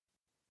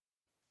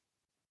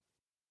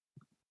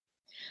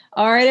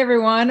All right,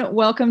 everyone.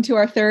 Welcome to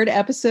our third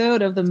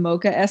episode of the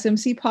Mocha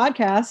SMC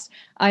podcast.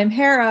 I'm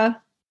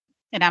Hera.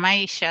 And I'm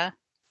Aisha.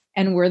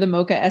 And we're the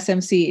Mocha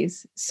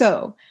SMCs.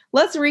 So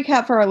let's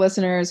recap for our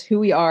listeners who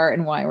we are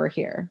and why we're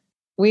here.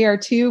 We are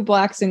two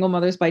Black single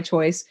mothers by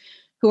choice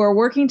who are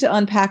working to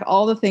unpack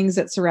all the things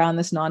that surround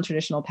this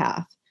non-traditional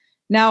path.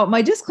 Now,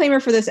 my disclaimer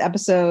for this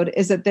episode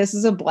is that this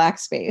is a Black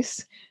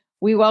space.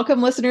 We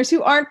welcome listeners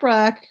who aren't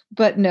Black,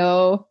 but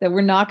know that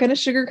we're not going to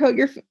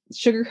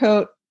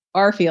sugarcoat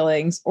our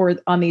feelings or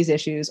on these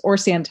issues or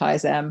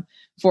sanitize them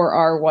for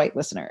our white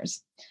listeners.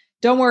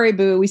 Don't worry,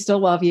 boo. We still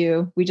love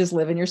you. We just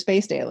live in your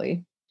space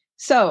daily.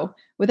 So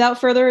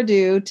without further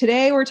ado,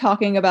 today we're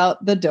talking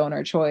about the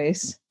donor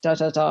choice. Da,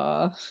 da,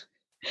 da.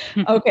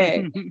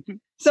 Okay.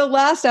 So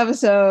last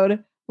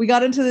episode, we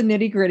got into the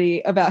nitty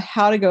gritty about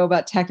how to go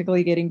about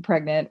technically getting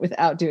pregnant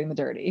without doing the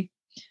dirty.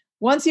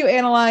 Once you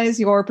analyze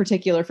your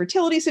particular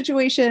fertility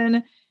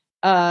situation,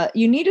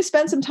 you need to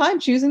spend some time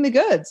choosing the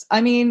goods. I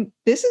mean,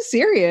 this is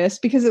serious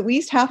because at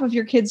least half of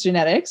your kid's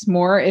genetics,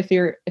 more if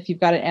you've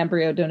got an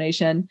embryo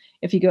donation,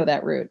 if you go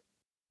that route.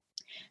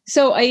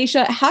 So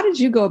Aisha, how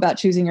did you go about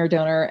choosing your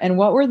donor, and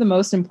what were the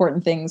most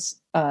important things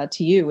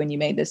to you when you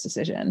made this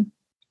decision?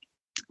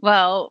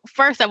 Well,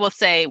 first I will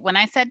say, when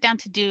I sat down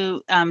to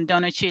do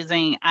donor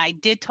choosing, I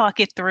did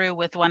talk it through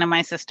with one of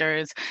my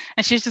sisters,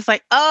 and she was just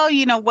like, oh,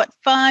 what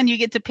fun. You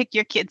get to pick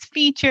your kid's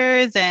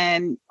features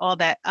and all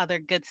that other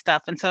good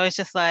stuff. And so it's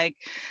just like,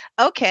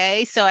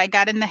 okay, so I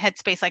got in the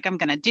headspace, like I'm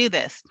going to do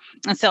this.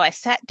 And so I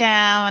sat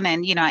down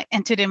and, I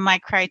entered in my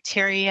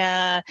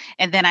criteria,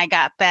 and then I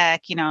got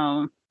back,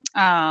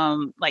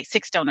 like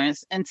 6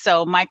 donors. And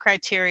so my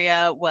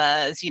criteria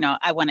was,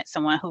 I wanted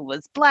someone who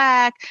was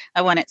Black.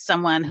 I wanted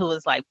someone who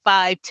was like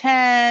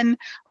 5'10"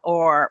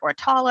 or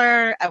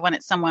taller. I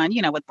wanted someone,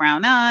 with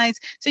brown eyes.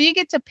 So you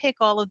get to pick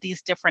all of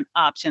these different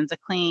options, a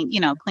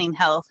clean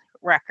health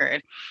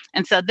record.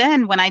 And so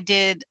then when I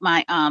did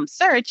my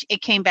search,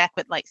 it came back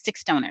with like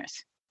 6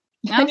 donors.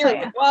 And you're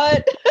like,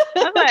 what?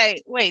 I was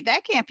like, wait,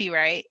 that can't be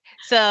right.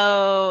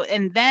 So,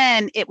 and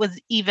then it was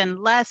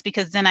even less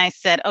because then I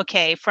said,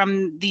 okay,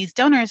 from these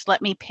donors,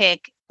 let me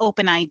pick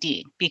open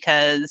ID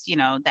because,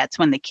 that's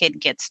when the kid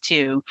gets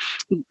to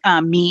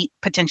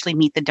potentially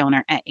meet the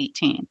donor at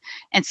 18.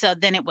 And so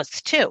then it was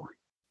 2.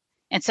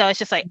 And so it's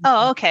just like,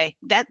 oh, okay,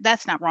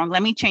 that's not wrong.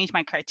 Let me change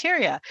my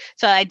criteria.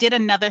 So I did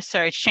another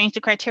search, changed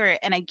the criteria.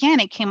 And again,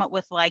 it came up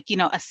with like,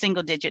 a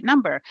single digit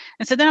number.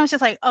 And so then I was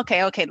just like,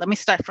 okay, let me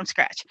start from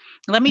scratch.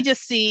 Let me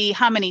just see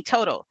how many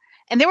total.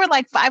 And they were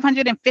like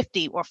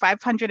 550 or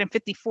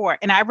 554.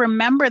 And I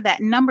remember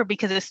that number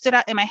because it stood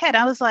out in my head.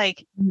 I was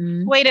like,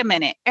 wait a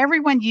minute,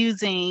 everyone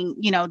using,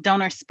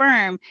 donor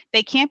sperm,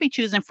 they can't be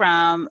choosing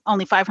from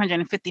only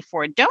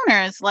 554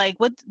 donors. Like,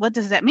 what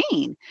does that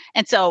mean?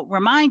 And so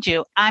remind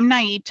you, I'm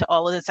naive to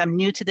all of this. I'm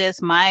new to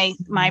this. My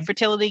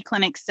fertility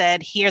clinic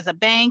said, here's a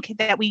bank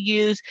that we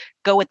use.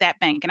 Go with that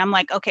bank. And I'm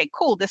like, okay,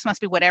 cool. This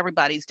must be what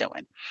everybody's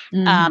doing.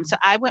 So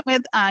I went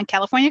with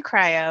California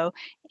Cryo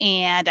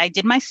and I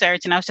did my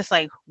search and I was just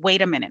like,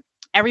 wait a minute.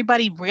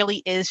 Everybody really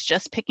is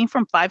just picking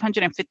from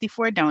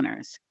 554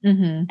 donors.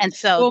 And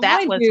so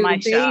that was my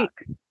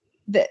shock.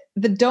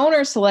 The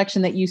donor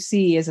selection that you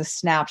see is a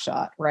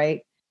snapshot,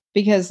 right?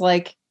 Because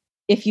like,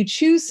 if you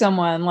choose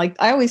someone, like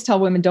I always tell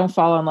women, don't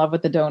fall in love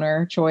with the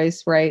donor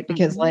choice, right?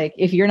 Because like,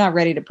 if you're not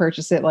ready to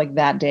purchase it like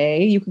that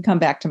day, you can come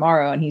back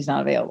tomorrow and he's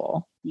not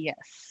available. Yes.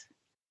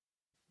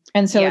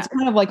 And so it's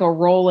kind of like a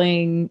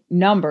rolling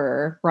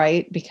number,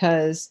 right?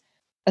 Because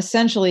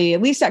essentially,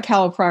 at least at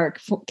California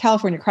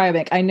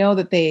Cryobank, I know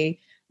that they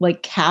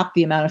like cap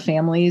the amount of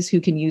families who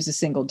can use a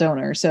single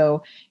donor.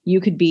 So you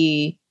could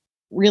be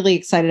really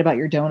excited about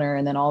your donor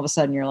and then all of a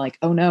sudden you're like,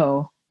 oh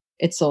no,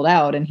 it's sold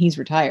out and he's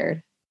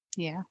retired.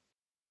 Yeah.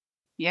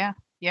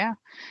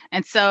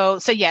 And so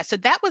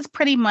that was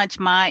pretty much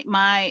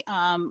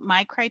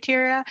my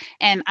criteria.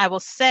 And I will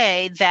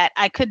say that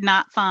I could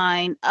not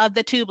find, of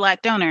the 2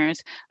 Black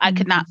donors, I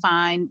could not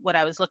find what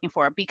I was looking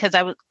for because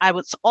I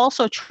was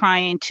also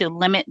trying to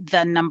limit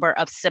the number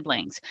of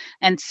siblings.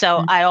 And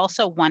so I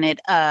also wanted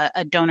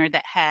a donor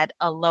that had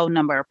a low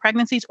number of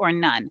pregnancies or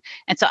none.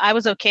 And so I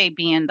was okay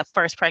being the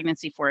first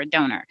pregnancy for a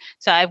donor.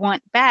 So I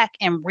went back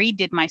and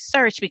redid my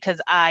search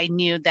because I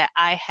knew that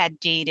I had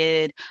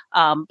dated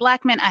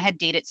Black men. I had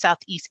dated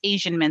Southeast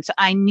Asian men. So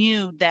I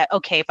knew that,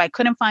 okay, if I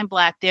couldn't find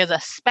Black, there's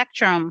a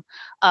spectrum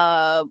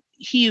of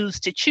hues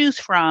to choose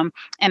from.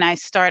 And I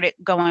started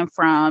going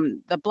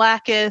from the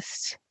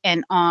Blackest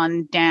and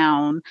on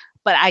down,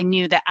 but I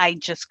knew that I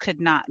just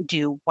could not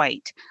do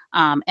white.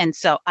 And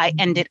so I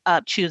ended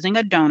up choosing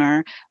a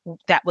donor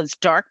that was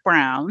dark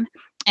brown.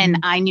 And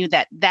I knew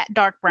that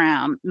dark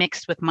brown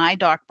mixed with my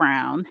dark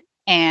brown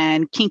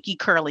and kinky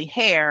curly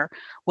hair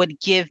would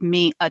give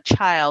me a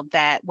child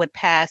that would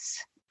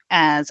pass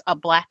as a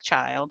Black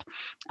child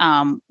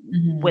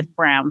with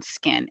brown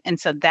skin. And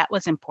so that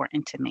was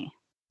important to me.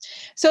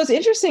 So it's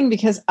interesting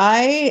because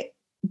I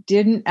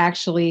didn't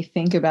actually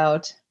think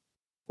about,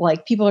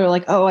 like, people are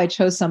like, oh, I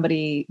chose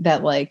somebody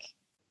that like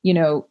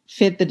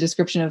fit the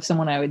description of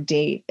someone I would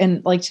date.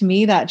 And like, to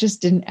me, that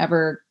just didn't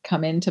ever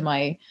come into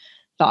my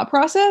thought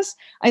process.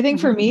 I think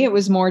for me, it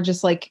was more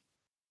just like,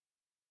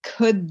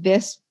 could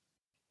this,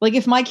 like,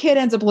 if my kid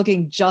ends up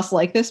looking just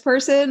like this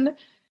person,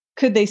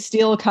 could they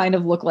still kind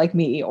of look like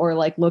me, or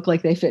like look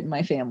like they fit in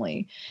my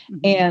family?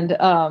 And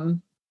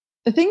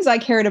the things I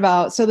cared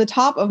about. So the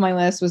top of my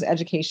list was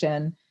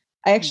education.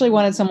 I actually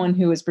wanted someone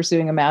who was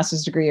pursuing a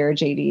master's degree or a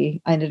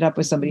JD. I ended up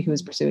with somebody who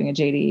was pursuing a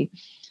JD,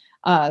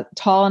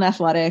 tall and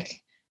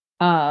athletic.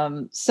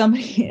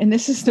 Somebody, and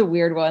this is the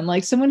weird one,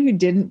 like someone who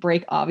didn't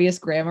break obvious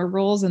grammar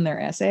rules in their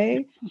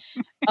essay.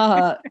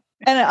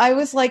 And I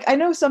was like, I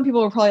know some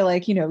people were probably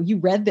like, you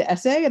read the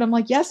essay? And I'm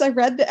like, yes, I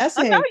read the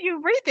essay. Oh, no, you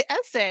read the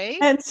essay.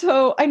 And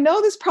so I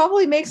know this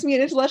probably makes me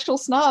an intellectual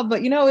snob,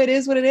 but it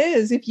is what it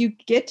is. If you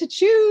get to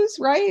choose,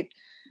 right?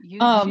 You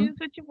choose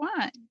what you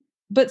want.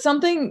 But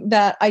something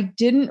that I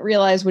didn't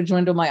realize would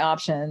dwindle my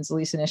options, at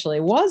least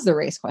initially, was the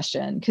race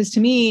question. Because to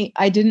me,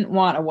 I didn't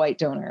want a white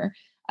donor.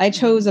 I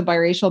chose a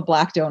biracial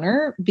Black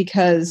donor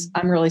because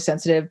I'm really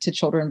sensitive to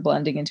children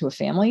blending into a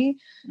family.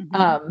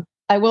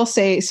 I will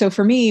say, so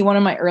for me, one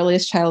of my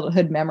earliest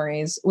childhood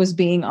memories was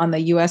being on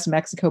the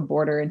US-Mexico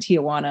border in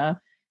Tijuana,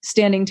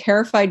 standing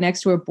terrified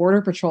next to a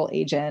Border Patrol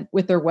agent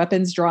with their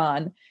weapons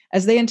drawn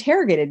as they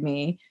interrogated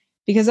me.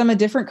 Because I'm a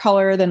different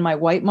color than my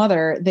white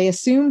mother, they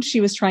assumed she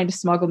was trying to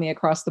smuggle me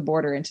across the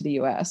border into the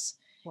US.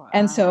 Wow.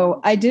 And so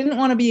I didn't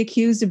want to be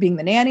accused of being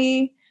the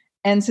nanny.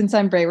 And since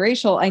I'm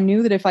biracial, I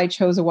knew that if I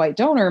chose a white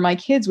donor, my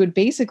kids would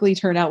basically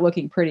turn out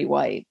looking pretty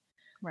white.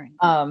 Right.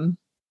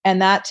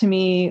 And that to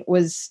me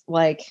was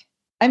like,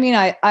 I mean,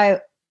 I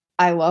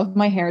love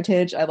my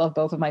heritage. I love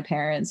both of my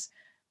parents.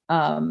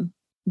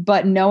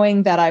 But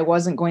knowing that I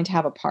wasn't going to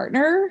have a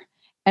partner,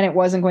 and it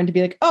wasn't going to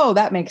be like, oh,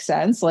 that makes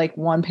sense, like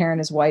one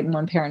parent is white and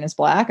one parent is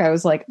Black, I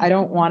was like, I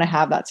don't want to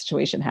have that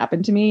situation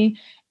happen to me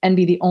and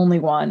be the only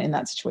one in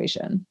that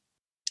situation.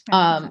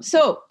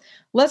 So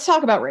let's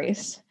talk about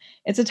race.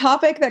 It's a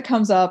topic that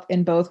comes up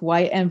in both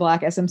white and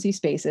Black SMC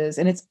spaces,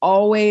 and it's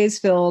always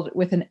filled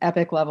with an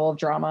epic level of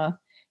drama.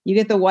 You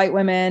get the white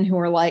women who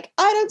are like,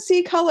 I don't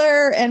see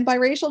color, and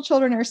biracial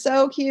children are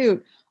so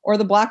cute. Or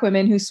the Black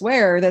women who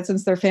swear that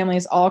since their family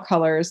is all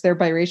colors, their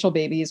biracial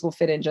babies will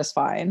fit in just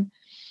fine.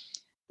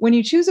 When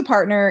you choose a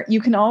partner,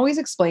 you can always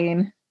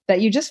explain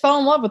that you just fell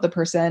in love with the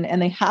person and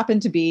they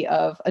happen to be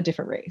of a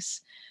different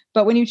race.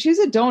 But when you choose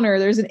a donor,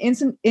 there's an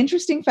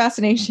interesting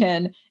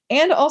fascination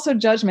and also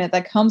judgment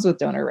that comes with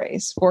donor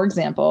race. For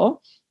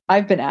example,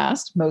 I've been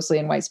asked, mostly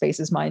in white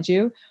spaces, mind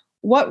you,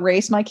 what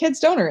race my kid's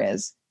donor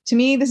is. To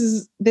me, this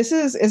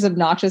is as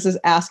obnoxious as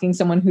asking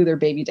someone who their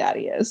baby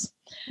daddy is.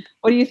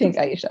 What do you think,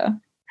 Aisha?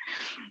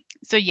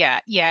 So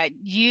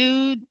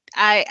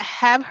I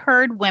have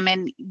heard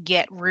women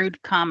get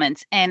rude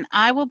comments, and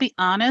I will be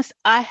honest,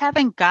 I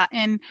haven't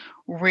gotten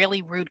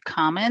really rude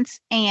comments,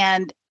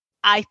 and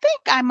I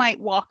think I might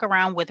walk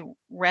around with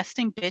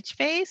resting bitch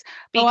face.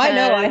 Because... Oh, I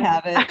know I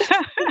haven't.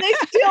 They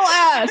still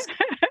ask.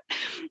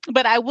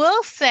 But I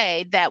will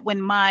say that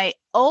when my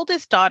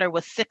oldest daughter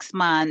was 6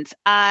 months,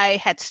 I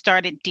had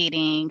started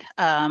dating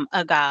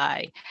a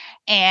guy,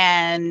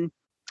 and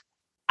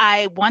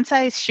once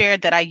I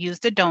shared that I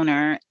used a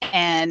donor,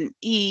 and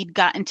he'd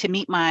gotten to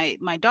meet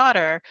my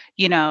daughter,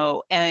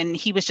 and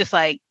he was just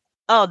like,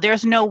 oh,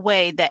 there's no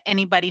way that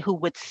anybody who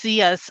would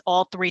see us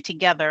all three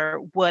together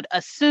would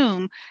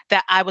assume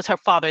that I was her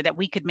father, that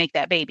we could make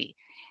that baby,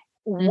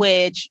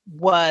 which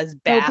was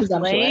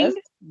baffling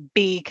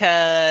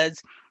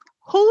because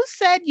who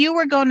said you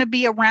were going to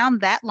be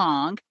around that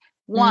long?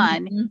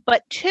 One,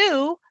 but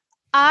two,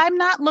 I'm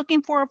not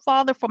looking for a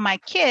father for my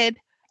kid.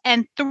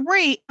 And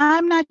three,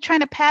 I'm not trying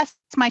to pass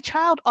my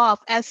child off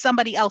as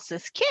somebody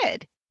else's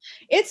kid.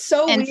 It's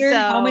so weird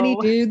how many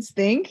dudes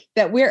think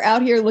that we're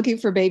out here looking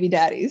for baby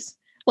daddies.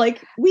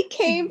 Like, we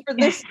came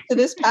to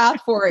this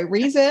path for a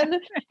reason.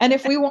 And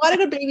if we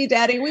wanted a baby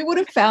daddy, we would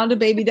have found a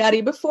baby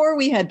daddy before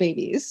we had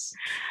babies.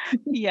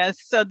 Yes.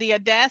 So the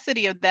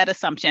audacity of that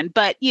assumption.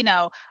 But,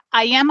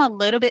 I am a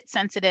little bit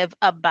sensitive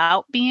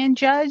about being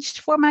judged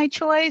for my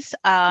choice.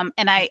 And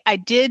I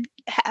did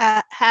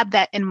have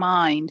that in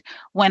mind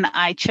when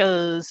I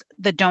chose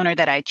the donor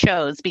that I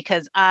chose,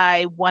 because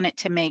I wanted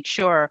to make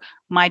sure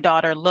my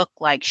daughter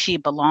looked like she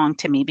belonged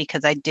to me,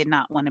 because I did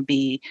not want to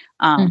be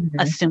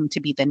assumed to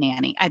be the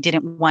nanny. I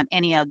didn't want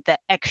any of the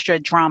extra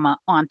drama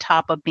on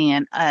top of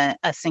being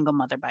a single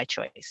mother by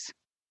choice.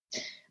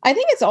 I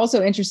think it's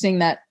also interesting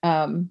that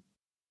I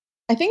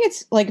think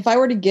it's like, if I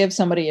were to give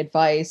somebody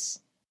advice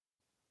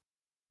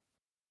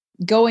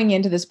going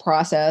into this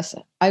process,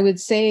 I would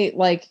say,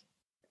 like,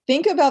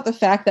 think about the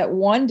fact that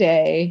one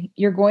day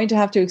you're going to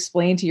have to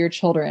explain to your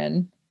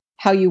children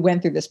how you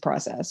went through this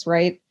process,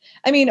 right?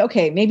 I mean,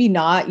 okay, maybe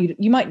not.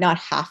 You might not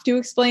have to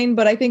explain,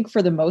 but I think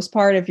for the most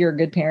part, if you're a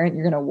good parent,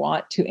 you're going to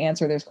want to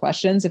answer those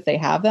questions if they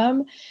have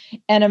them.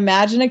 And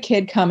imagine a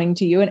kid coming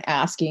to you and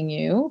asking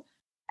you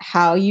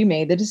how you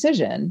made the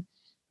decision.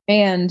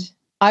 And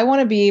I want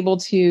to be able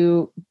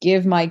to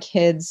give my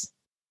kids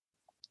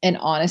an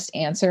honest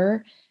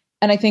answer.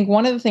 And I think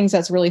one of the things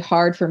that's really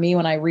hard for me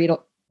when I read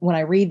when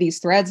I read these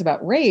threads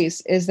about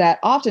race is that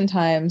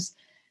oftentimes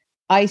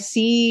I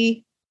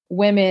see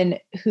women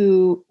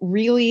who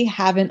really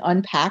haven't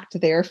unpacked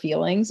their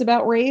feelings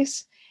about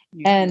race.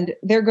 Yeah. And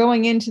they're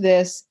going into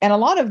this, and a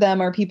lot of them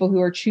are people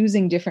who are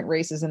choosing different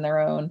races in their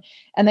own,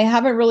 and they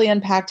haven't really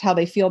unpacked how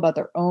they feel about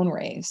their own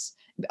race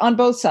on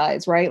both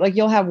sides, right? Like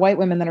you'll have white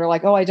women that are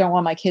like, oh, I don't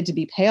want my kid to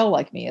be pale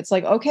like me. It's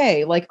like,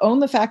 okay, like own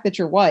the fact that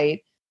you're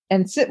white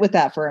and sit with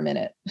that for a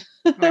minute.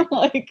 Right.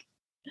 Like,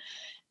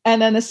 and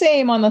then the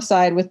same on the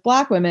side with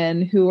Black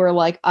women who are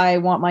like, I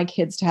want my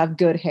kids to have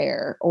good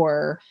hair,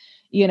 or,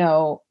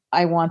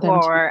 I want them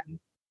Or to.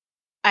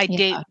 I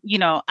Yeah.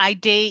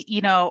 date,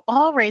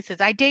 all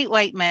races. I date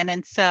white men.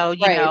 And so,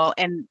 Right.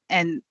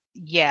 and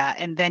yeah.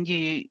 And then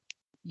there's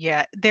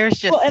Well,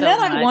 just and so then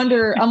I much.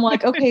 wonder, I'm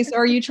like, okay, so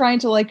are you trying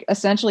to like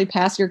essentially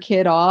pass your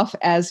kid off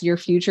as your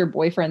future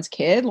boyfriend's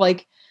kid?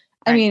 Like,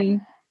 I Right.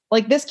 mean,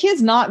 like this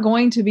kid's not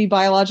going to be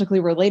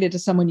biologically related to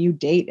someone you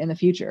date in the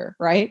future,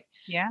 right?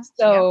 Yeah. Yeah.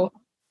 So,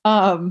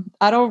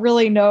 I don't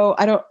really know.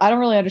 I don't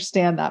really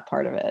understand that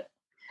part of it.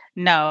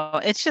 No,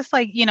 it's just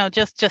like,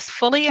 just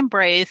fully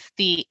embrace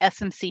the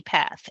SMC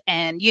path.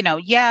 And,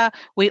 yeah,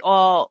 we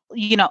all,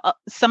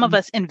 some of Mhm.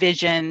 us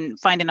envision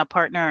finding a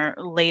partner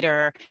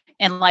later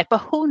in life, but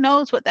who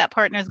knows what that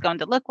partner is going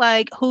to look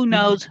like? Who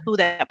knows Mhm. who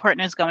that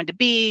partner is going to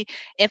be?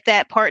 If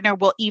that partner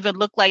will even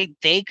look like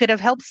they could have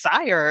helped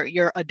sire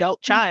your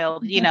adult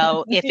child, if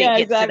it Yeah,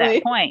 gets to that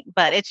exactly. point.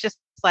 But it's just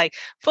like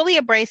fully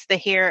embrace the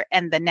here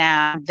and the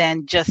now,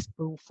 then just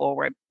move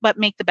forward, but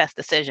make the best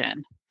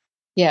decision.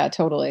 Yeah,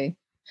 totally.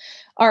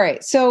 All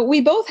right. So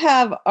we both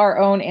have our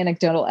own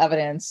anecdotal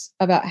evidence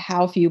about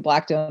how few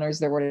Black donors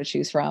there were to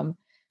choose from.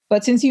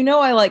 But since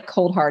I like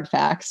cold hard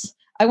facts,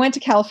 I went to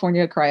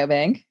California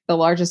Cryobank, the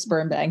largest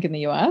sperm bank in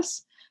the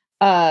US,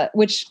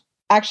 which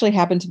actually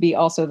happened to be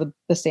also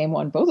the same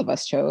one both of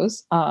us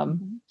chose,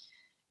 Mhm.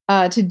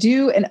 to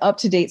do an up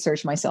to date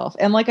search myself.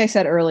 And like I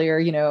said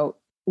earlier,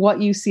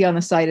 what you see on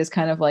the site is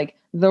kind of like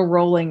the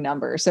rolling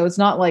number. So it's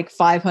not like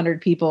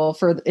 500 people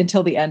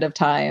until the end of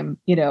time,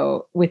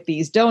 with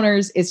these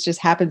donors. It just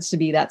happens to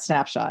be that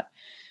snapshot.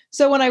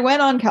 So when I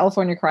went on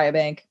California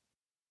Cryobank,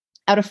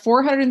 out of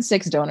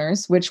 406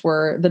 donors, which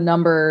were the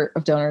number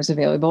of donors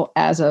available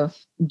as of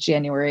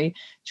January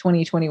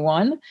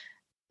 2021,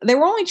 there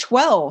were only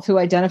 12 who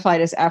identified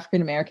as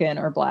African American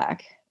or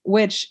Black,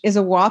 which is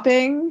a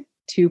whopping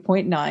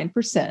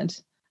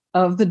 2.9%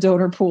 of the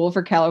donor pool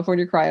for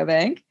California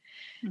Cryobank.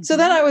 So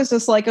then Mhm. I was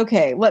just like,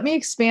 okay, let me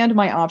expand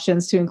my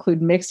options to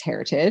include mixed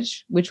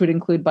heritage, which would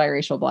include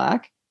biracial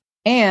Black.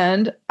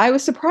 And I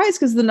was surprised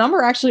because the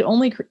number actually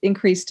only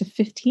increased to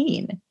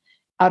 15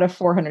 out of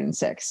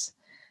 406.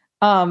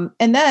 And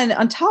then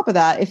on top of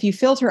that, if you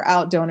filter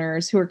out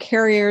donors who are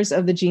carriers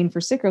of the gene for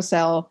sickle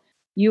cell,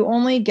 you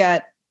only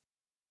get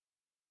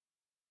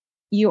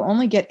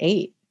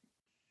 8.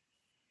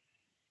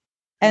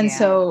 And Yeah.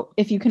 so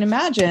if you can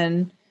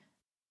imagine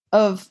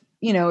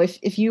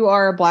if you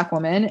are a Black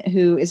woman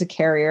who is a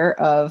carrier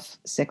of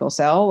sickle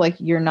cell, like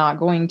you're not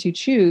going to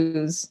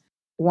choose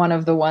one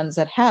of the ones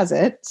that has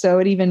it. So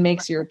it even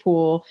makes your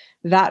pool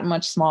that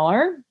much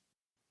smaller.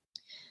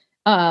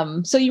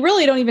 So you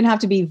really don't even have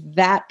to be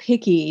that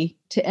picky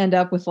to end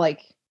up with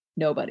like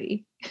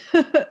nobody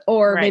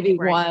or Right. maybe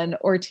Right. one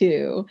or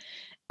two.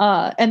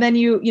 And then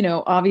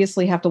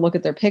obviously have to look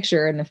at their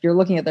picture. And if you're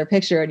looking at their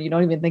picture and you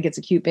don't even think it's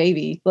a cute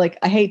baby, like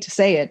I hate to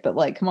say it, but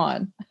like, come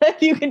on,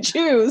 if you can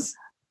choose.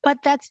 But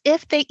that's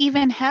if they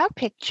even have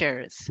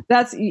pictures.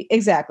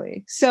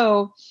 Exactly.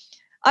 So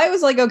I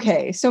was like,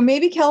 okay, so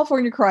maybe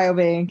California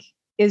Cryobank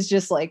is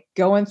just like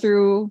going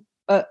through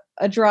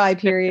a dry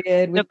The, period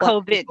the with Black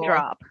COVID people,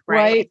 drop, right?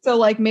 right? So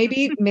like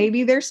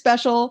maybe they're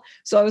special.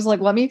 So I was like,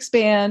 let me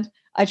expand.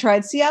 I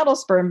tried Seattle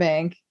Sperm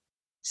Bank,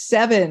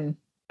 7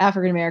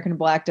 African American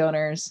Black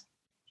donors,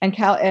 and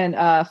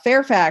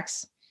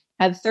Fairfax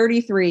had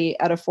 33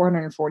 out of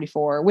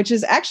 444, which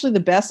is actually the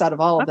best out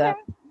of all of Okay. them.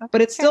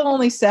 But it's Okay. still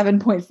only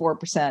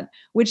 7.4%,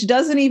 which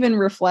doesn't even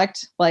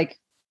reflect like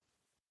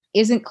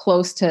isn't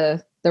close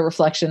to the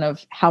reflection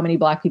of how many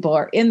Black people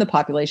are in the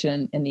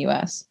population in the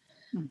US,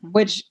 Mhm.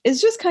 which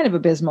is just kind of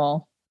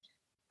abysmal.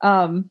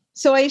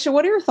 So Aisha,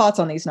 what are your thoughts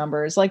on these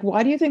numbers? Like,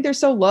 why do you think they're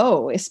so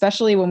low,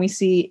 especially when we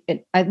see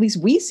it, at least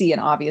we see an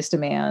obvious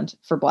demand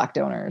for Black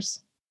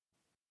donors?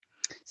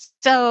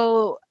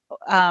 So,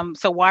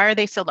 so why are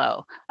they so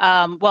low?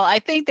 Well, I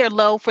think they're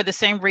low for the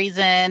same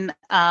reason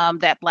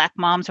that Black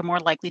moms are more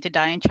likely to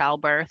die in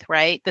childbirth,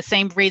 right? The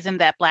same reason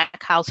that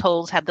Black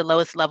households have the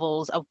lowest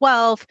levels of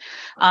wealth,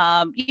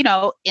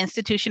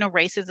 institutional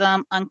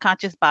racism,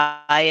 unconscious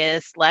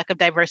bias, lack of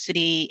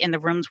diversity in the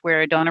rooms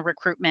where donor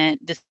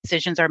recruitment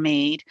decisions are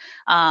made.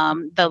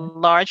 The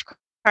large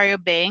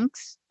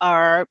cryobanks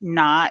are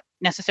not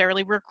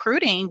necessarily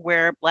recruiting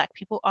where Black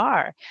people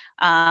are.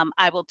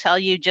 I will tell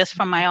you just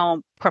from my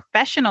own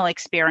professional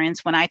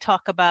experience, when I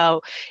talk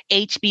about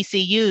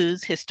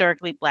HBCUs,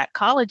 historically Black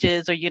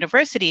colleges or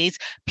universities,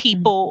 Mhm.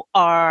 people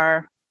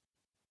are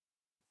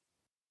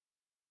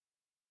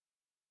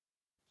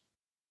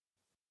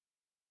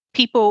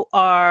people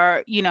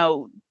are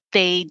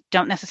they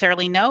don't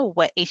necessarily know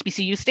what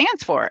HBCU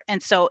stands for.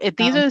 And so if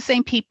these are the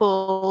same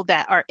people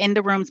that are in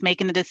the rooms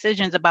making the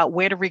decisions about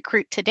where to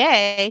recruit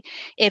today,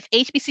 if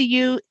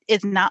HBCU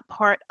is not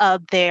part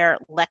of their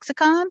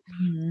lexicon,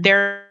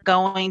 they're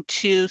going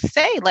to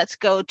say, let's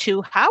go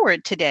to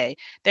Howard today.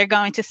 They're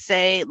going to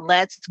say,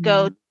 let's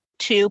go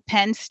to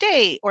Penn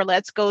State, or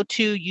let's go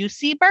to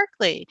UC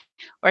Berkeley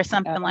or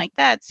something like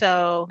that.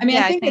 So I mean,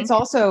 I think it's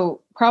also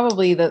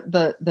probably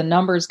the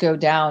numbers go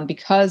down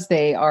because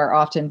they are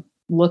often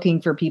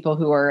looking for people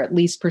who are at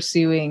least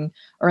pursuing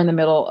or in the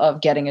middle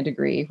of getting a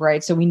degree,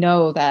 right? So we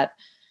know that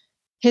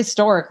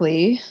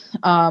historically,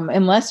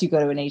 unless you go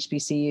to an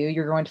HBCU,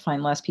 you're going to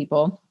find less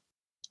people.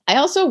 I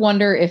also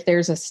wonder if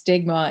there's a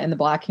stigma in the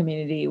Black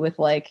community with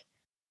like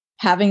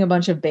having a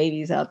bunch of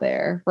babies out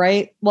there,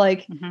 right?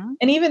 Like,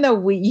 and even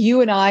though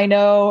you and I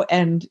know,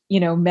 and, you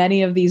know,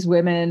 many of these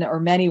women or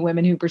many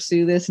women who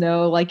pursue this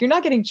know, like, you're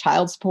not getting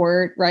child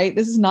support, right?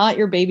 This is not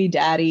your baby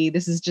daddy.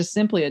 This is just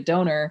simply a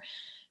donor.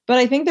 But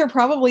I think there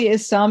probably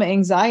is some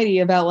anxiety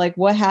about like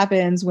what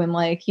happens when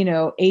like, you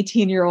know,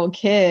 18-year-old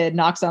kid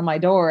knocks on my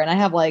door and I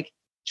have like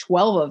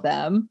 12 of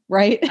them,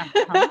 right?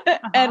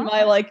 And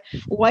my like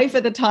wife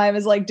at the time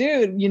is like,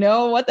 dude, you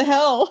know, what the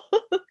hell?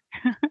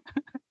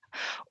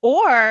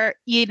 Or,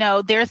 you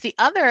know, there's the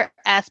other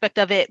aspect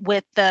of it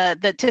with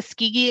the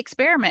Tuskegee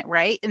experiment,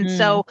 right? And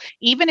so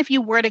even if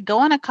you were to go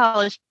on a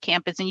college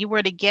campus and you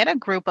were to get a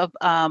group of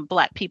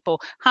Black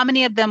people, how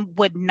many of them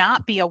would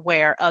not be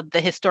aware of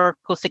the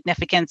historical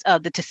significance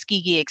of the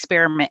Tuskegee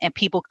experiment and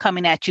people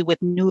coming at you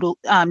with needles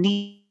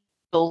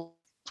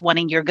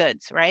wanting your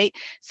goods, right?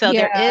 So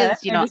there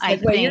is, you know, I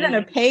think, you're going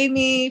to pay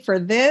me for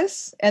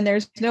this and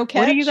there's no catch.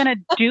 What are you going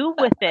to do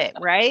with it,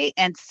 right?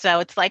 And so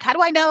it's like, how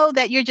do I know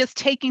that you're just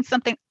taking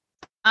something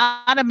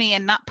out of me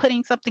and not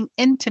putting something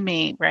into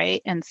me,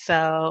 right? And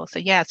so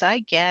yes, I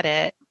get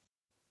it.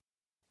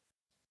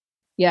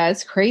 Yeah,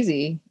 it's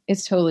crazy.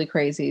 It's totally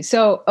crazy.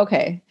 So,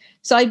 okay.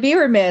 So I'd be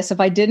remiss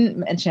if I didn't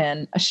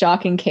mention a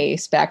shocking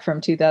case back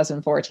from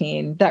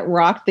 2014 that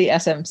rocked the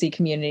SMC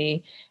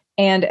community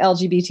and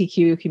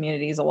LGBTQ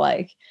communities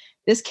alike.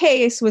 This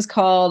case was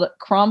called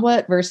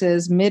Cromblett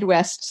versus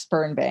Midwest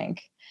Sperm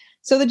Bank.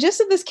 So the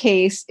gist of this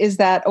case is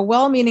that a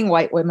well-meaning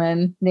white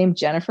woman named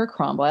Jennifer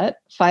Cromblett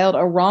filed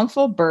a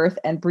wrongful birth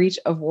and breach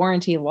of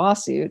warranty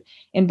lawsuit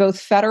in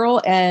both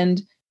federal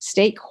and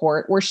state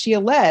court, where she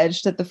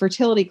alleged that the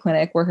fertility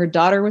clinic where her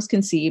daughter was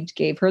conceived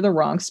gave her the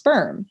wrong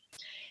sperm.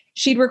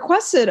 She'd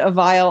requested a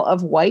vial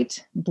of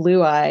white,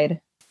 blue-eyed,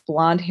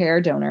 blonde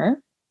hair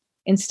donor.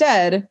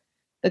 Instead,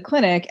 the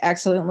clinic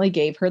accidentally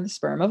gave her the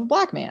sperm of a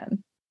Black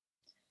man.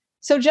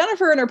 So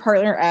Jennifer and her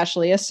partner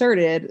Ashley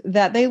asserted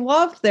that they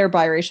loved their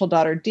biracial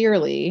daughter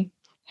dearly.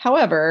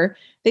 However,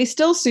 they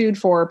still sued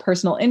for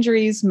personal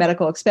injuries,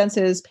 medical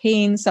expenses,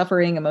 pain,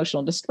 suffering,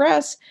 emotional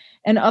distress,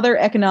 and other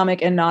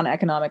economic and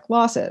non-economic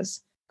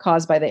losses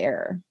caused by the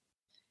error.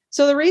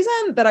 So the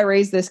reason that I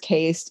raised this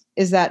case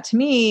is that, to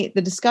me,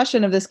 the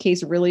discussion of this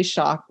case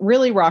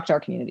really rocked our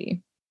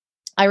community.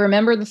 I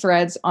remember the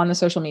threads on the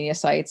social media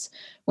sites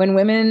when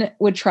women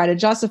would try to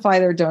justify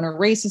their donor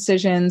race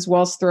decisions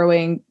whilst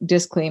throwing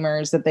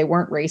disclaimers that they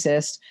weren't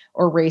racist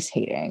or race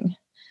hating.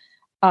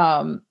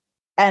 And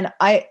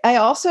I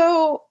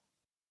also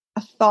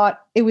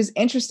thought it was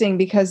interesting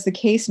because the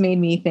case made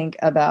me think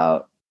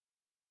about,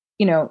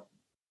 you know,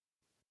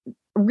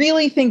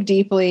 really think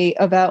deeply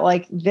about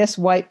like this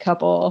white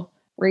couple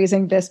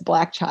raising this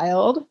Black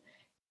child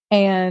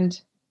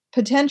and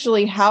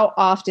potentially how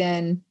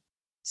often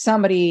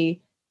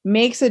somebody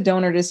makes a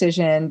donor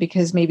decision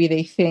because maybe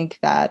they think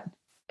that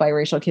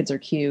biracial kids are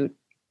cute,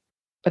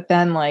 but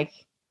then like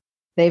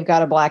they've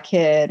got a Black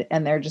kid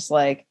and they're just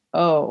like,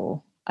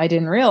 oh, I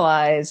didn't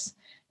realize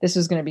this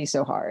was going to be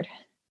so hard.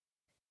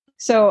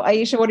 So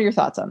Aisha, what are your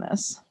thoughts on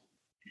this?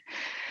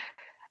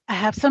 I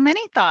have so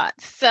many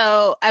thoughts.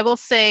 So I will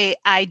say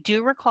I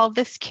do recall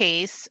this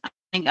case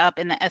up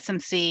in the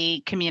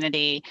SMC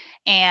community.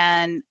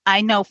 And I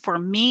know for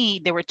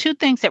me, there were two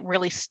things that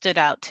really stood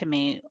out to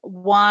me.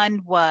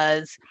 One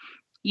was,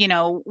 you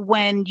know,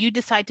 when you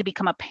decide to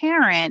become a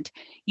parent,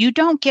 you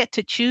don't get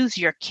to choose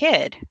your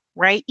kid,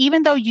 right?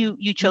 Even though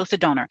you chose a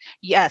donor.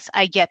 Yes,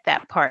 I get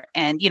that part.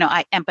 And, you know,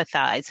 I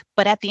empathize.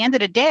 But at the end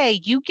of the day,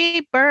 you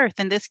gave birth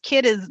and this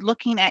kid is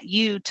looking at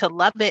you to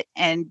love it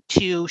and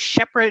to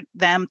shepherd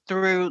them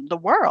through the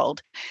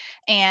world.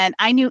 And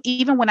I knew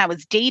even when I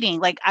was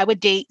dating, like I would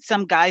date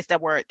some guys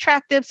that were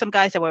attractive, some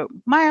guys that were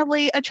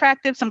mildly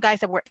attractive, some guys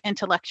that were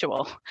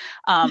intellectual,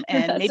 and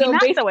maybe so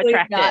not so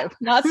attractive.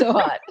 Not so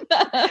hot.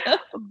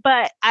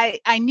 But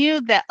I knew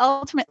that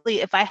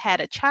ultimately, if I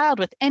had a child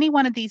with any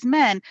one of these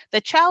men,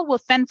 the child will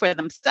fend for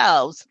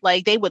themselves.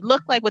 Like they would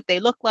look like what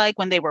they look like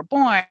when they were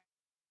born,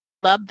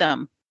 love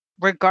them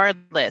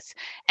regardless.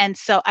 And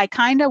so I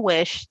kind of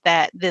wish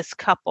that this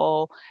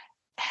couple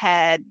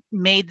had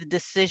made the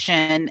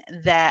decision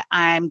that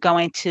I'm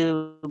going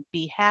to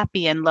be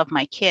happy and love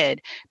my kid,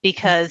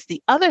 because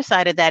the other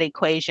side of that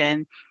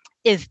equation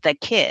is the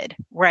kid,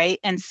 right?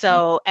 And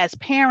so as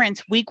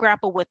parents, we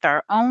grapple with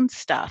our own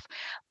stuff.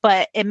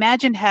 But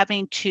imagine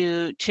having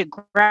to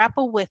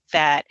grapple with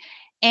that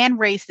and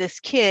raise this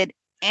kid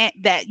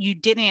that you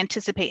didn't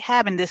anticipate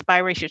having, this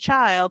biracial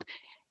child,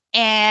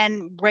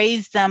 and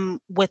raise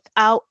them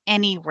without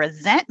any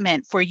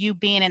resentment for you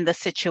being in the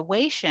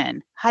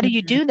situation. How do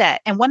you Mhm. do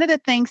that? And one of the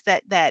things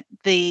that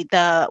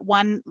the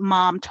one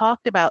mom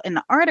talked about in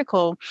the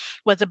article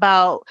was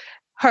about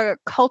her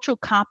cultural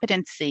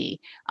competency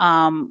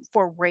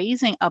for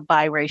raising a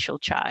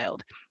biracial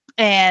child.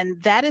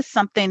 And that is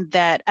something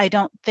that I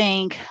don't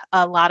think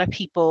a lot of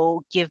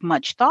people give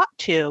much thought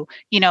to,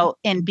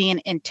 in being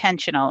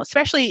intentional,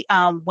 especially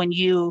when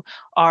you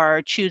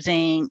are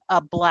choosing a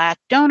Black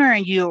donor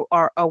and you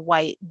are a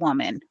white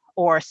woman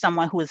or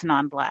someone who is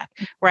non-Black,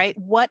 right?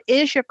 What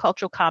is your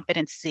cultural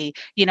competency?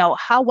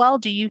 How well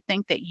do you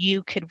think that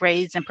you could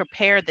raise and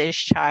prepare this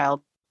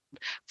child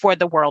for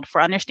the world,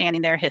 for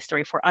understanding their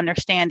history, for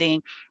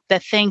understanding the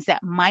things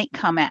that might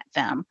come at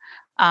them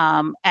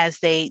as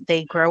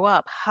they grow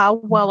up? How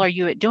well are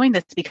you at doing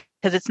this?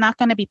 Because it's not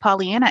going to be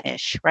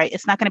Pollyanna-ish, right?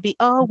 It's not going to be,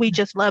 oh, we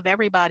just love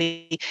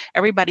everybody.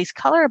 Everybody's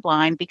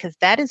colorblind, because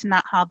that is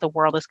not how the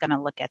world is going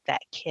to look at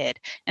that kid.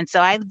 And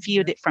so I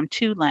viewed it from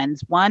two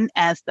lenses, one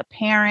as the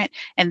parent,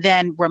 and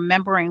then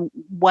remembering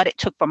what it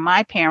took for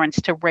my parents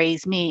to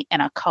raise me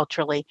in a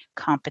culturally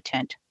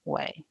competent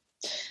way.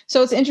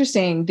 So it's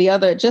interesting.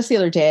 Just the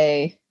other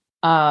day,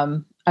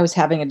 I was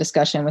having a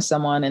discussion with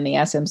someone in the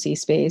SMC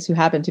space who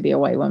happened to be a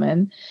white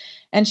woman.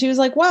 And she was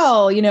like,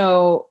 well,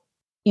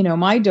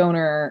 my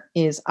donor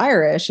is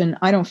Irish and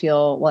I don't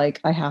feel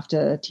like I have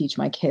to teach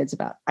my kids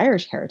about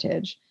Irish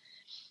heritage.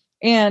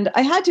 And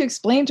I had to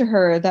explain to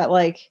her that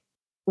like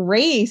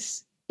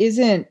race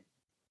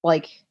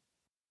like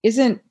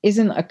isn't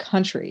a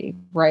country,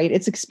 right?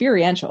 It's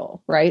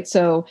experiential, right?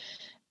 So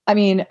I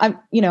mean, I'm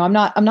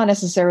not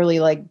necessarily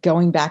like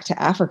going back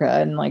to Africa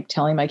and like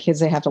telling my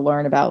kids they have to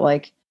learn about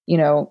like,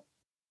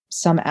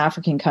 some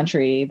African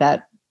country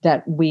that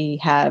we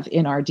have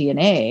in our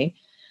DNA.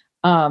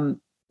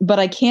 But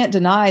I can't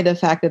deny the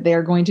fact that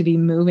they're going to be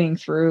moving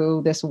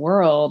through this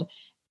world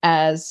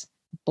as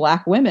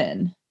Black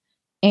women.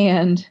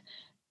 And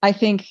I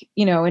think,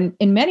 in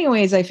many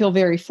ways, I feel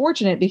very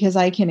fortunate because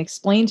I can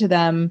explain to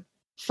them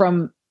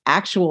from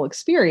actual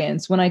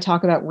experience when I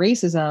talk about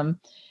racism.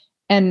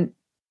 And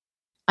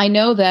I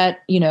know that,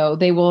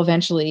 they will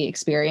eventually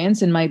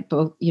experience, and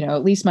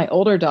at least my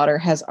older daughter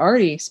has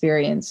already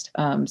experienced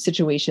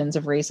situations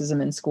of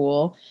racism in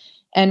school.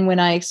 And when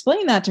I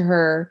explain that to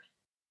her,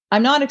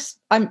 I'm not,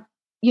 I'm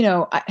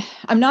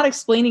not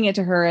explaining it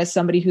to her as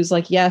somebody who's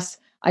like, yes,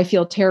 I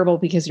feel terrible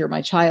because you're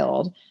my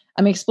child.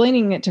 I'm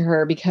explaining it to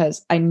her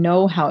because I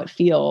know how it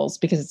feels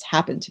because it's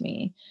happened to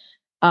me.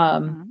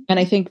 And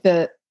I think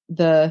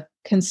the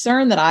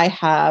concern that I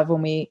have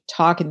when we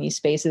talk in these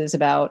spaces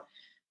about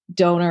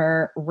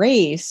donor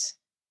race,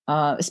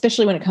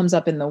 especially when it comes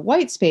up in the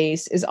white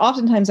space, is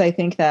oftentimes I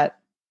think that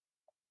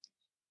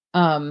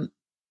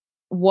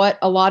what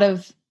a lot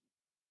of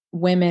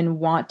women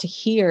want to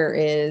hear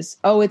is,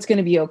 oh, it's going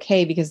to be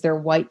okay because they're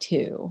white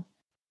too.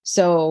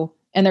 So,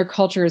 and their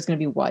culture is going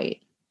to be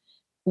white.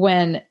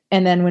 And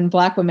then when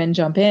Black women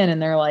jump in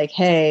and they're like,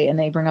 hey, and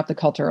they bring up the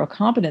cultural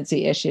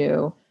competency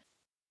issue,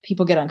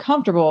 people get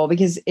uncomfortable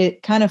because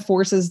it kind of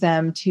forces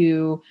them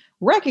to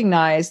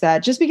recognize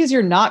that just because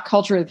you're not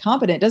culturally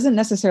competent doesn't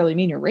necessarily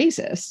mean you're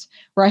racist,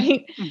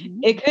 right? Mm-hmm.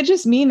 It could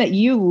just mean that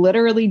you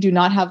literally do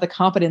not have the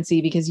competency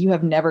because you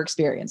have never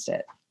experienced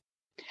it.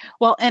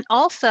 Well, and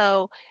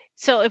also,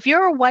 so if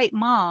you're a white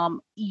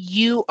mom,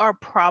 you are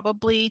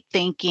probably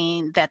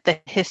thinking that the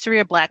history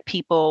of Black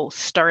people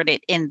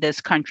started in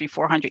this country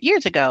 400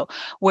 years ago,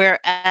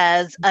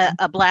 whereas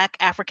a Black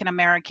African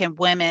American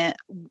women,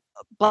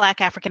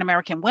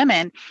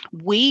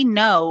 we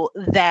know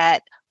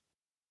that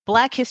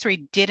Black history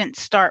didn't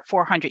start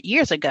 400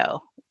 years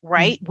ago,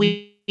 right?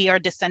 Mm-hmm. We are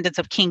descendants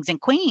of kings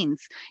and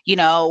queens.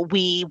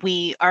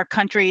 Our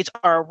countries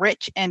are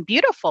rich and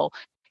beautiful,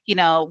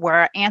 where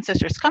our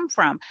ancestors come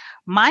from.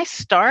 My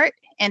start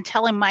in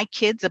telling my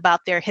kids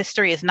about their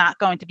history is not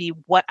going to be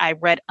what I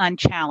read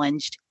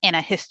unchallenged in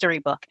a history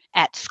book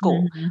at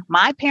school. Mm-hmm.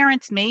 My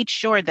parents made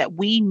sure that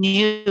we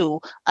knew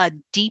a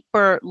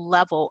deeper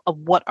level of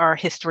what our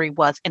history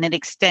was, and it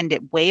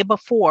extended way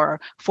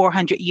before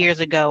 400 years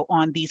ago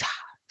on these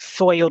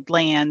soiled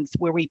lands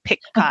where we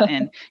picked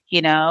cotton.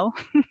 Yeah,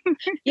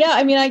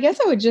 I mean, I guess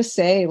I would just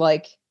say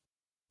like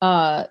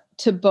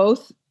to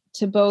both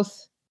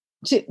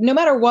no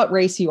matter what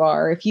race you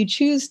are, if you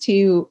choose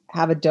to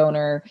have a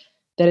donor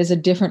that is a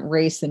different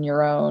race than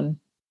your own,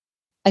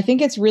 I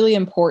think it's really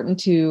important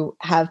to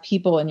have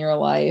people in your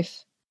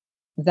life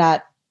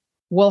that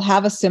will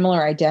have a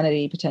similar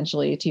identity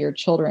potentially to your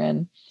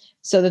children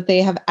so that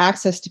they have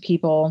access to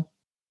people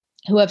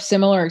who have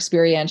similar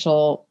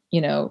experiential,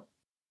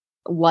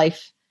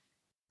 life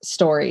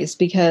stories.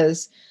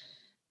 Because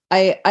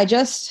I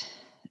just,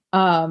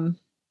 I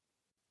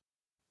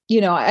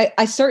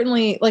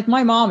certainly, like,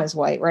 my mom is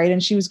white, right?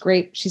 And she was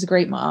great. She's a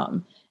great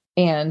mom.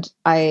 And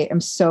I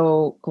am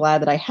so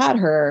glad that I had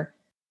her.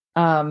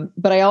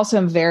 But I also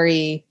am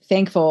very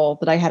thankful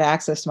that I had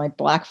access to my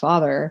Black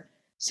father.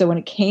 So when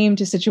it came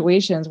to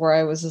situations where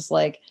I was just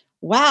like,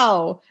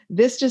 wow,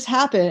 this just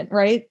happened,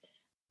 right?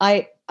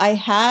 I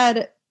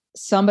had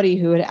somebody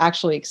who had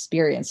actually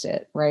experienced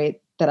it, right?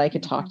 That I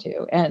could talk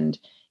to. And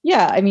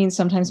yeah, I mean,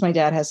 sometimes my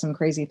dad has some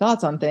crazy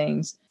thoughts on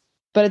things,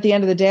 but at the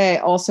end of the day,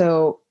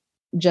 also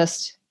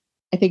just,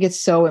 I think it's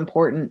so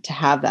important to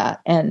have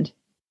that. And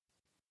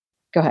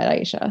go ahead,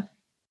 Aisha.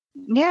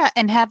 Yeah,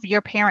 and have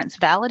your parents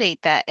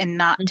validate that and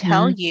not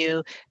tell Mm-hmm.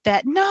 you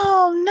that,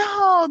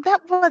 no,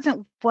 that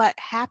wasn't what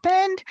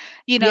happened,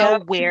 Yeah.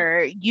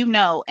 where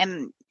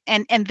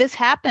and this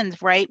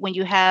happens, right, when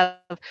you have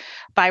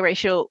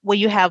when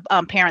you have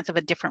parents of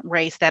a different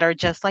race that are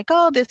just like,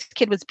 oh, this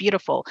kid was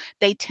beautiful.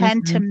 They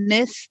tend to Mm-hmm.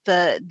 miss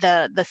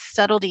the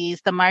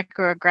subtleties, the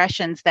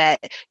microaggressions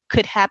that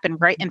could happen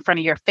right in front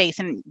of your face,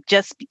 and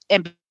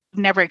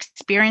never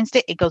experienced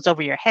it, it goes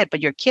over your head, but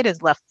your kid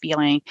is left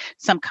feeling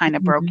some kind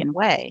of Mm-hmm. broken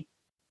way.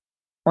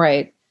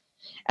 Right.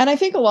 And I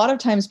think a lot of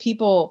times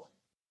people,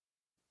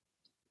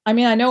 I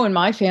mean, I know in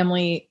my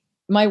family,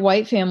 my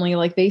white family,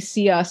 like they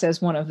see us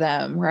as one of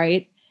them,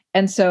 right?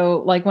 And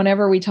so, like,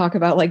 whenever we talk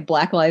about like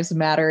Black Lives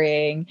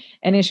Mattering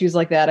and issues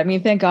like that, I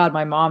mean, thank God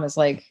my mom is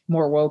like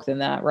more woke than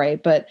that,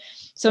 right? But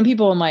some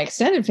people in my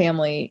extended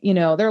family,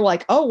 they're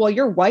like, oh, well,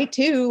 you're white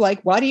too.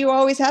 Like, why do you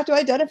always have to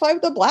identify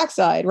with the Black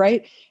side,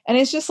 right? And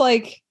it's just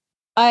like,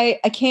 I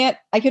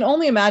can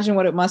only imagine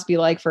what it must be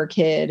like for a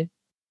kid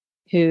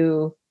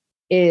who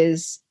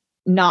is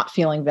not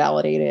feeling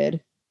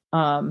validated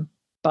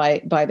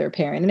by their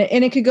parent.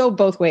 And it could go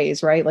both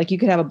ways, right? Like you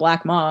could have a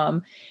Black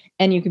mom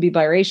and you could be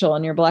biracial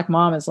and your Black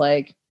mom is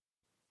like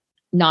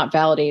not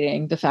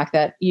validating the fact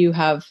that you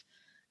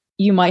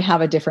might have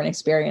a different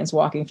experience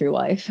walking through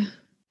life.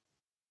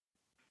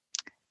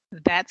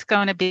 That's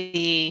going to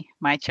be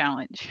my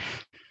challenge.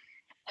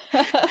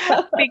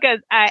 Because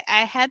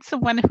I had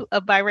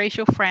a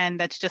biracial friend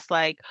that's just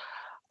like,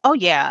 oh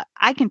yeah,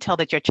 I can tell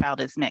that your child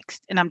is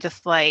mixed. And I'm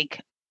just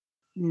like,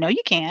 no,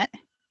 you can't.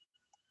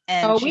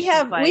 And Oh, she's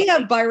just we like,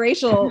 have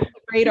biracial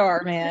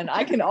radar, man.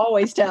 I can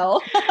always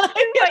tell. I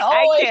she's can like,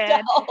 I always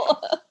can.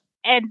 tell.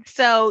 And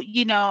so,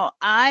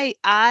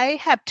 I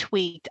have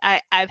tweaked.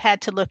 I've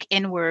had to look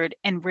inward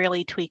and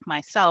really tweak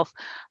myself,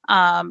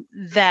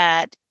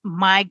 that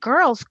my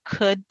girls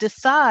could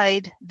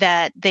decide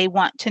that they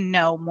want to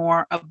know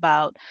more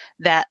about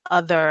that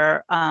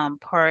other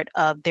part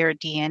of their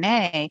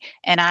DNA.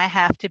 And I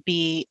have to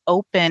be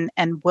open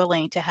and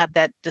willing to have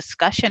that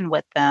discussion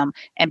with them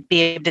and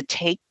be able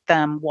to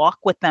walk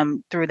with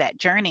them through that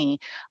journey.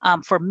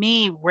 For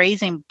me,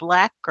 raising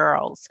Black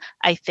girls,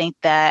 I think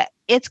that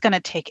it's going to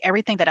take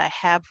everything that I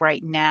have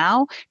right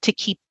now to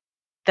keep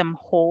them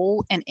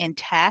whole and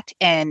intact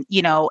and,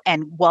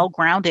 and well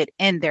grounded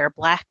in their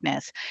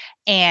Blackness.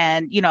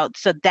 And,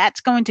 so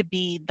that's going to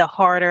be the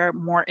harder,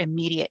 more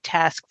immediate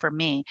task for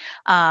me.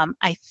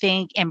 I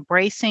think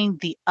embracing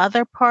the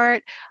other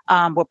part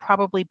will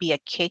probably be a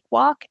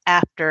cakewalk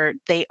after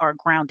they are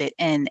grounded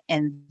in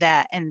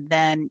that. And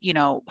then,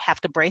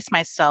 have to brace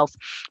myself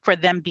for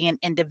them being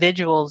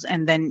individuals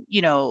and then,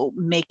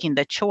 making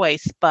the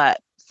choice. But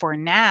for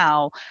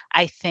now,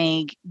 I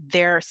think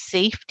their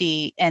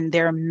safety and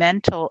their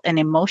mental and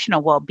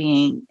emotional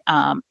well-being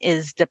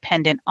is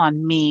dependent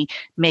on me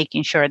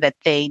making sure that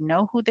they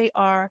know who they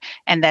are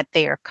and that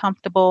they are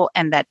comfortable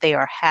and that they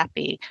are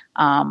happy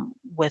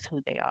with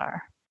who they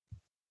are.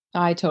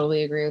 I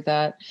totally agree with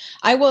that.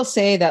 I will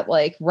say that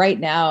like right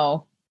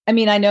now, I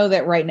mean, I know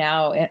that right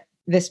now at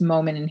this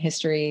moment in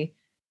history,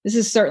 this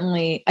is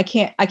certainly, I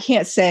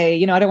can't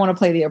say, I don't want to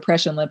play the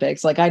oppression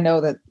Olympics. Like I know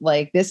that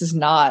like this is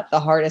not the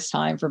hardest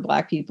time for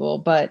Black people,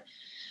 but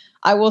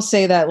I will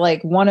say that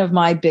like one of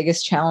my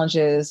biggest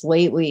challenges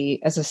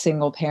lately as a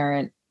single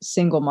parent,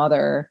 single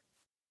mother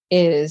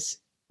is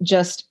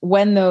just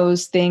when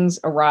those things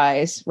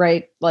arise,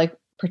 right? Like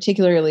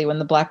particularly when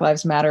the Black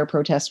Lives Matter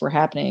protests were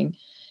happening,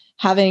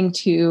 having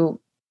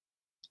to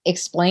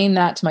explain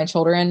that to my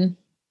children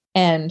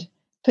and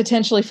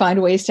potentially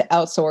find ways to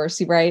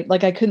outsource, right?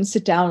 Like I couldn't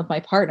sit down with my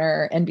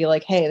partner and be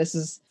like, hey, this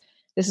is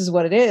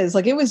what it is.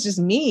 Like it was just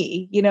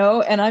me,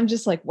 and I'm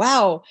just like,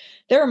 wow,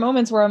 there are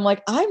moments where I'm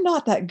like, I'm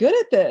not that good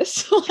at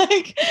this.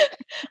 Like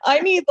I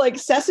need like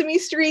Sesame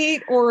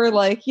Street or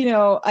like,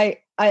 I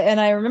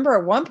remember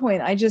at one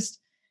point I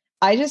just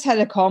had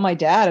to call my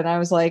dad and I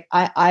was like,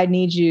 I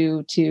need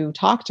you to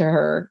talk to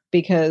her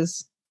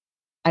because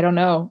I don't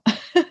know.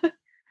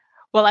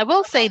 Well, I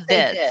will say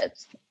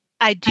this.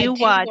 I do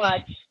watch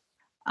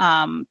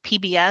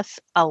PBS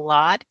a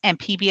lot, and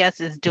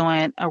PBS is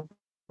doing a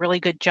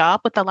really good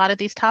job with a lot of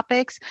these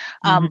topics.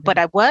 But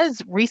I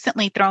was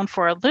recently thrown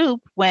for a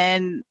loop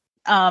when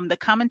the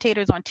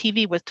commentators on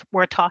TV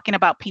were talking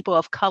about people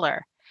of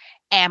color.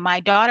 And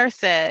my daughter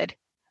said,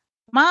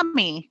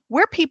 Mommy,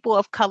 we're people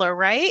of color,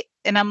 right?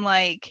 And I'm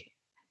like,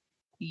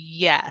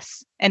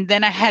 Yes. And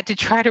then I had to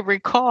try to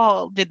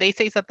recall, did they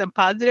say something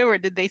positive or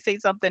did they say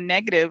something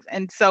negative?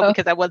 And so Oh.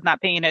 because I was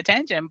not paying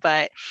attention,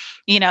 but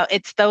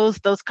it's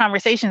those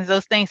conversations,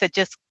 those things that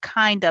just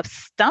kind of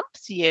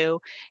stumps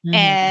you, Mhm.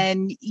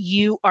 and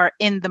you are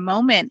in the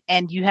moment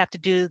and you have to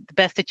do the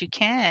best that you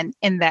can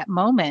in that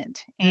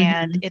moment.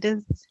 And Mhm. it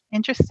is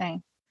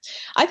interesting.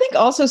 I think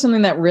also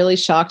something that really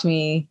shocked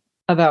me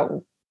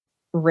about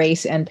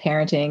race and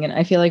parenting, and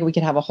I feel like we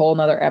could have a whole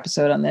nother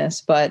episode on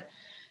this, but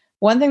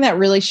one thing that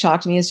really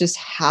shocked me is just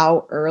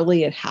how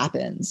early it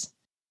happens.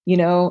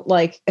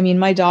 Like, I mean,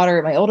 my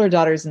older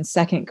daughter's in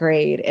second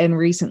grade, and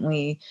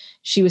recently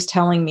she was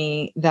telling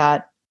me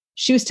about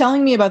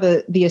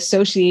the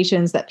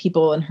associations that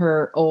people in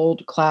her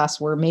old class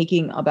were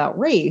making about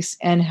race,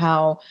 and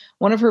how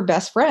one of her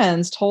best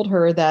friends told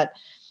her that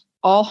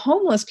all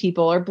homeless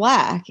people are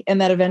Black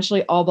and that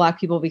eventually all Black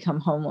people become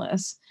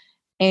homeless.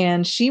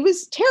 And she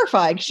was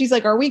terrified. She's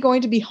like, "Are we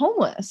going to be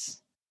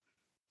homeless?"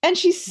 And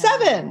she's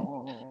 7.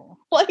 Oh.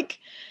 Like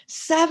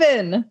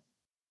 7.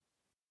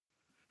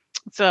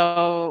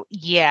 So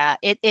yeah,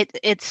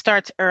 it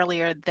starts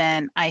earlier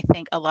than I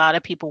think a lot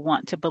of people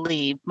want to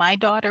believe. My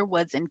daughter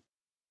was in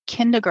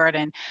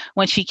kindergarten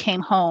when she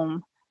came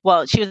home.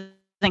 Well, she was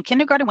in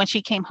kindergarten when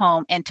she came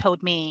home and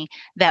told me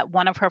that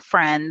one of her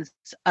friends,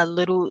 a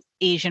little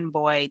Asian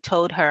boy,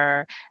 told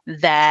her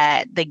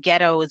that the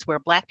ghetto is where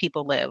Black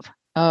people live.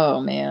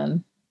 Oh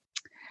man.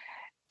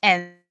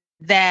 And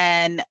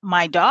then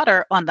my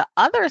daughter on the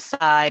other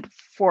side,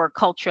 for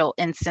cultural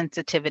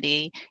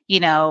insensitivity,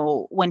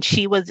 when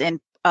she was in,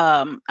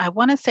 I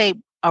want to say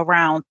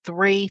around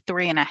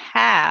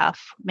 3.5,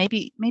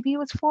 maybe it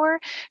was 4,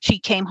 she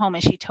came home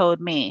and she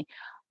told me,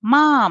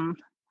 "Mom,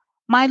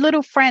 my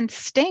little friend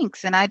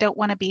stinks and I don't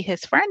want to be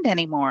his friend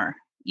anymore,"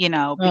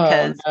 Oh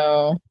because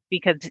no.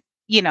 because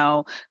you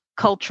know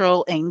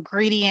cultural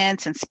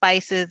ingredients and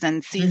spices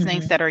and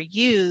seasonings Mhm. that are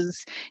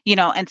used,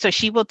 and so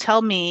she will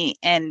tell me,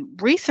 and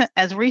recent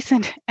as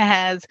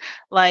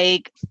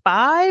like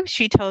 5,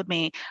 she told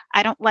me,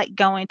 "I don't like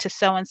going to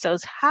so and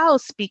so's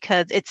house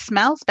because it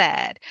smells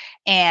bad."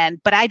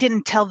 But I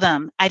didn't tell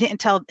him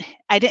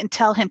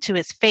to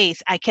his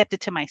face. I kept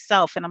it to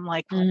myself, and I'm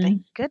like, well,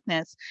 thank Mhm.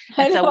 goodness.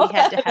 I And so we know.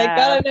 had to Thank God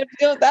I have didn't have to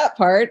deal with that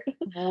part.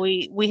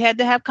 we had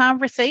to have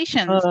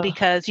conversations Ugh.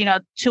 because,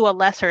 to a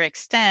lesser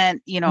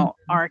extent, Mhm.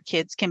 our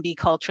kids can be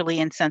culturally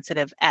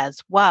insensitive as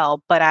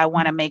well, but I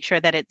want to make sure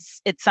that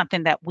it's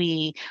something that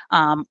we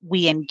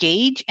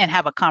engage and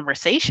have a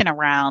conversation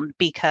around,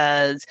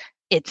 because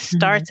it Mhm.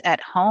 starts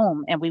at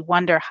home, and we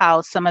wonder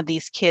how some of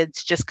these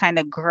kids just kind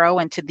of grow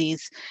into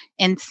these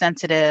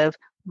insensitive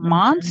Mhm.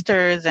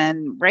 monsters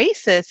and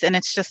racists, and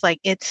it's just like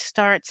it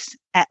starts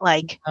at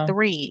like Yeah.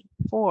 3,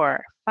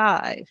 4,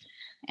 5.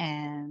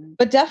 And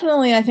But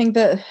definitely I think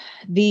that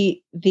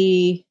the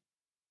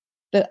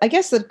I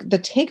guess the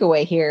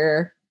takeaway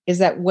here is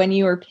that when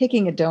you are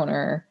picking a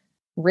donor,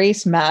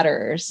 race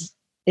matters.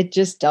 It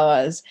just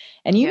does.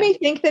 And you yeah. may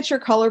think that you're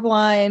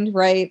colorblind,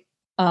 right?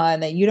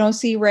 And that you don't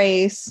see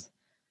race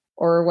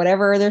or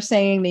whatever they're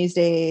saying these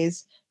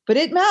days, but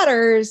it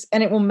matters,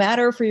 and it will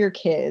matter for your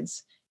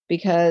kids,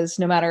 because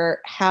no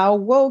matter how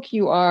woke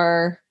you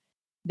are,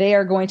 they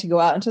are going to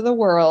go out into the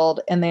world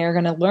and they are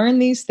going to learn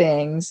these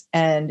things,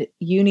 and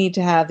you need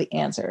to have the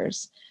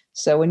answers.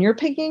 So when you're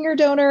picking your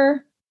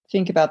donor,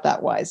 think about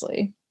that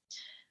wisely.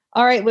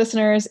 All right,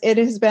 listeners, it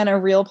has been a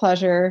real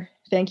pleasure.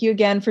 Thank you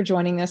again for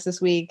joining us this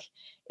week.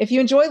 If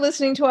you enjoy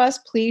listening to us,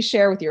 please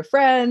share with your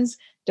friends.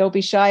 Don't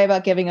be shy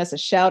about giving us a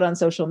shout on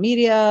social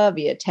media,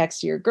 via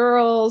text to your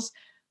girls,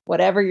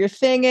 whatever your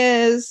thing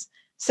is.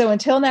 So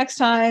until next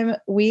time,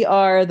 we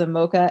are the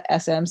Mocha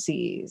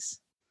SMCs.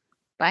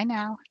 Bye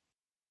now.